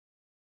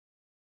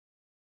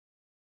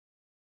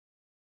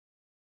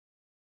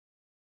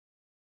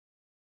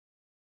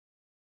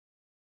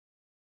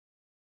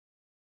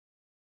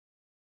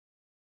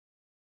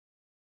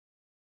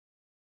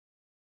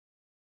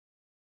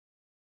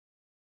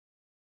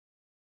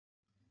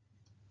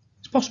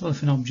Possible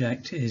if an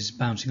object is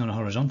bouncing on a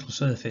horizontal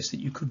surface that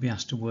you could be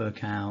asked to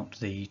work out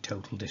the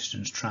total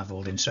distance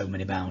travelled in so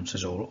many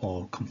bounces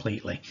or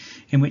completely,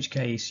 in which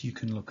case you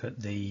can look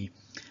at the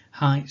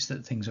heights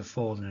that things have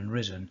fallen and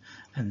risen,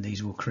 and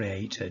these will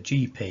create a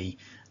GP,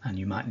 and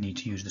you might need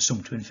to use the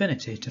sum to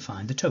infinity to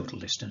find the total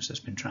distance that's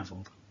been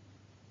travelled.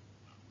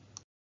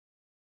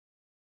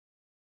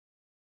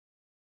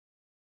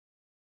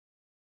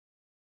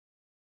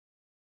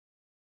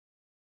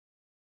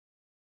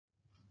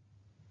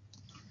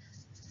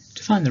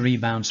 To find the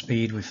rebound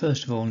speed, we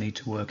first of all need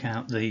to work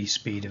out the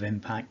speed of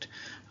impact,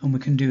 and we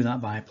can do that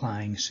by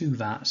applying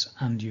SUVATs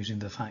and using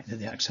the fact that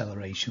the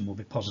acceleration will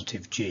be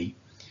positive g.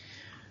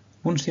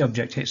 Once the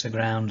object hits the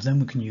ground, then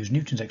we can use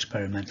Newton's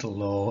experimental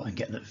law and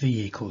get that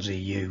v equals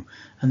eu,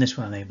 and this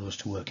will enable us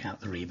to work out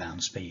the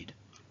rebound speed.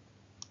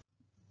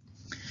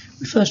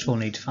 We first of all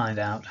need to find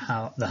out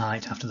the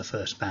height after the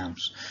first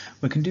bounce.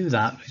 We can do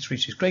that if it's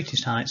reached its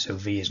greatest height, so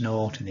v is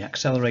 0, and the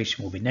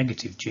acceleration will be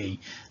negative g,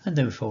 and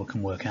therefore we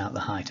can work out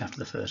the height after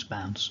the first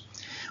bounce.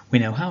 We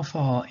know how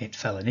far it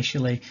fell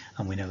initially,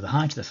 and we know the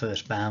height of the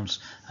first bounce,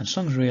 and as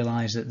long as we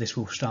realise that this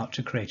will start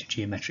to create a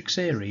geometric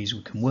series,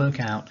 we can work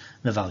out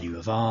the value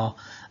of r,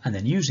 and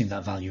then using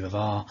that value of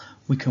r,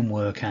 we can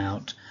work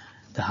out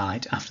the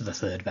height after the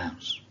third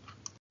bounce.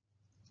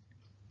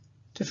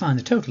 To find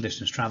the total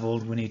distance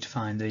travelled, we need to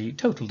find the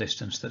total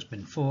distance that's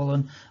been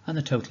fallen and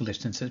the total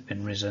distance that's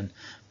been risen.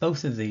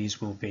 Both of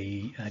these will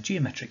be a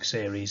geometric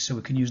series, so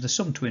we can use the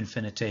sum to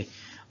infinity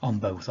on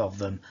both of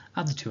them,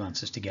 add the two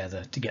answers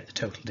together to get the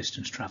total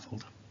distance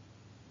travelled.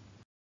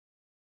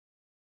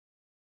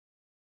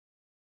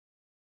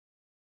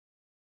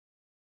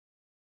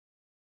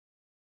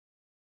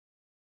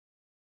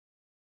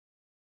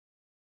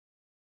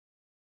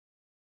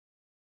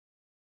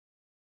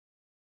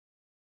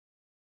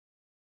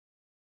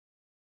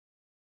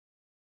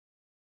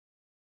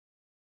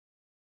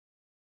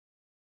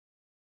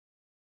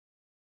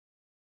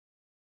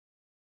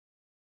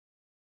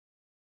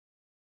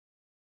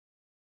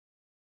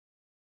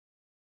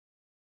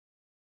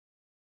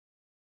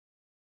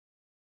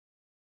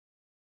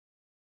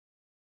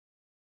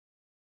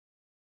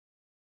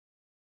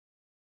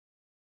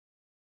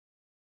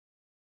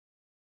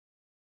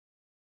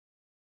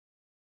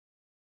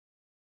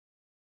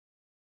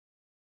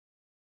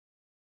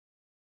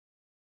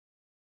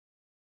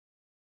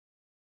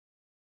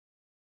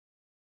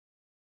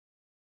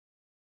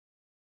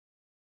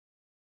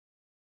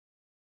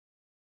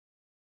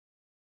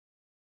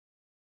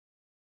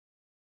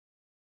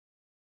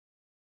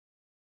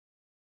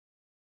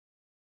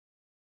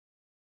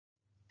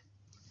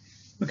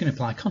 We can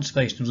apply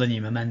conservation of linear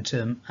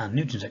momentum and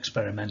Newton's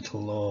experimental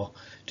law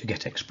to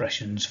get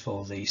expressions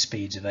for the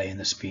speeds of A and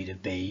the speed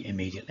of B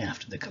immediately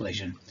after the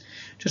collision.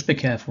 Just be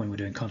careful when we're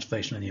doing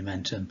conservation of linear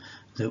momentum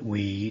that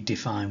we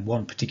define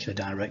one particular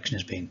direction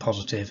as being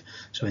positive.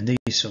 So in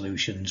these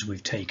solutions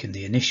we've taken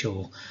the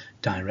initial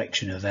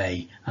direction of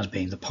A as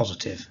being the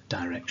positive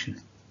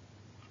direction.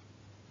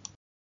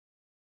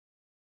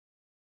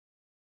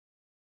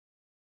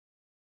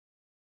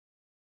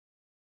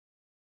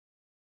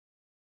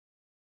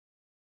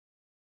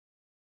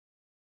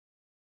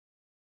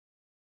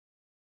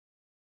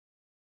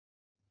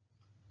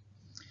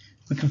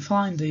 We can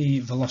find the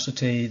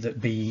velocity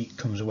that B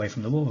comes away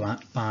from the wall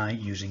at by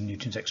using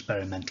Newton's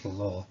experimental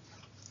law.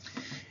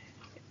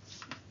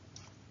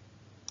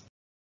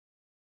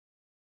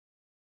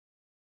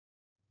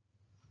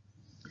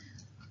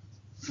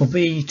 For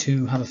B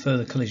to have a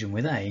further collision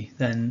with A,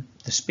 then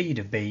the speed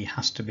of B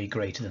has to be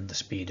greater than the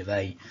speed of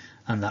A,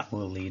 and that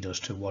will lead us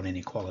to one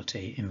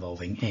inequality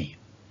involving E.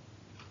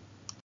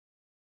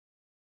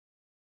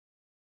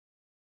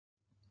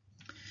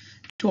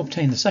 To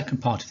obtain the second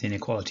part of the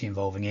inequality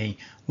involving E,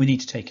 we need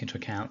to take into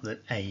account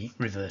that A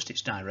reversed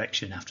its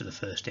direction after the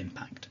first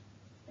impact.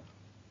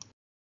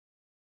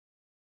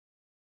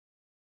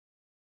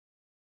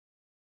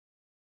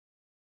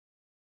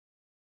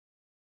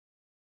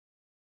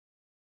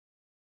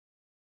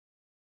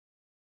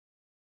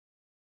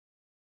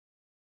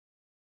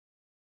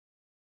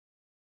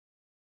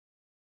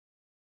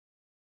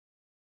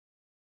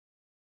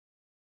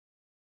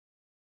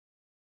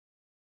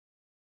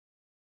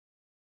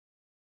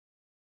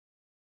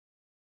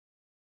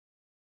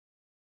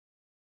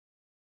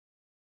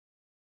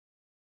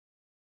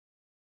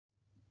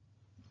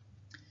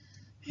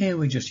 Here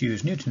we just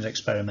use Newton's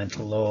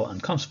experimental law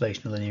and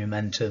conservation of linear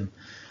momentum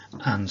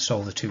and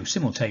solve the two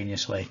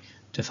simultaneously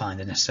to find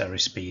the necessary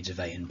speeds of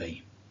A and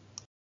B.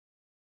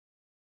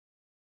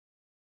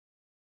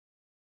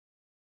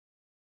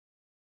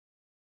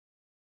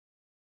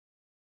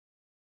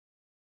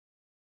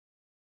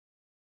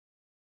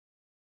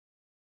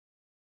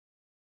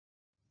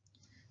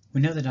 We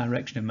know the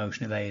direction of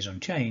motion of A is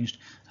unchanged,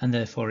 and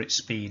therefore its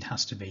speed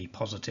has to be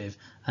positive,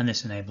 and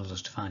this enables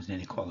us to find an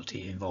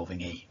inequality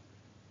involving E.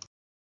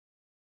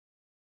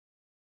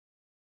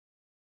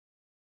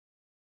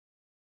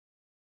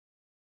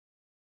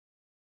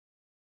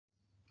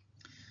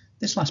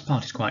 This last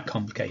part is quite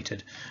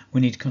complicated.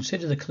 We need to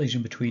consider the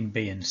collision between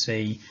B and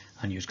C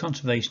and use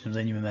conservation of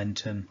linear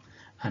momentum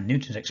and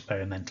Newton's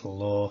experimental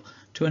law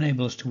to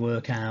enable us to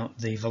work out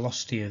the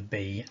velocity of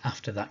B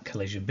after that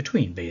collision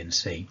between B and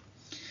C.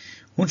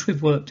 Once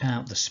we've worked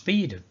out the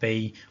speed of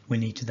B, we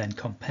need to then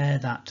compare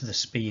that to the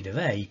speed of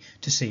A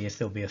to see if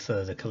there'll be a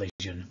further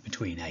collision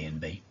between A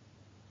and B.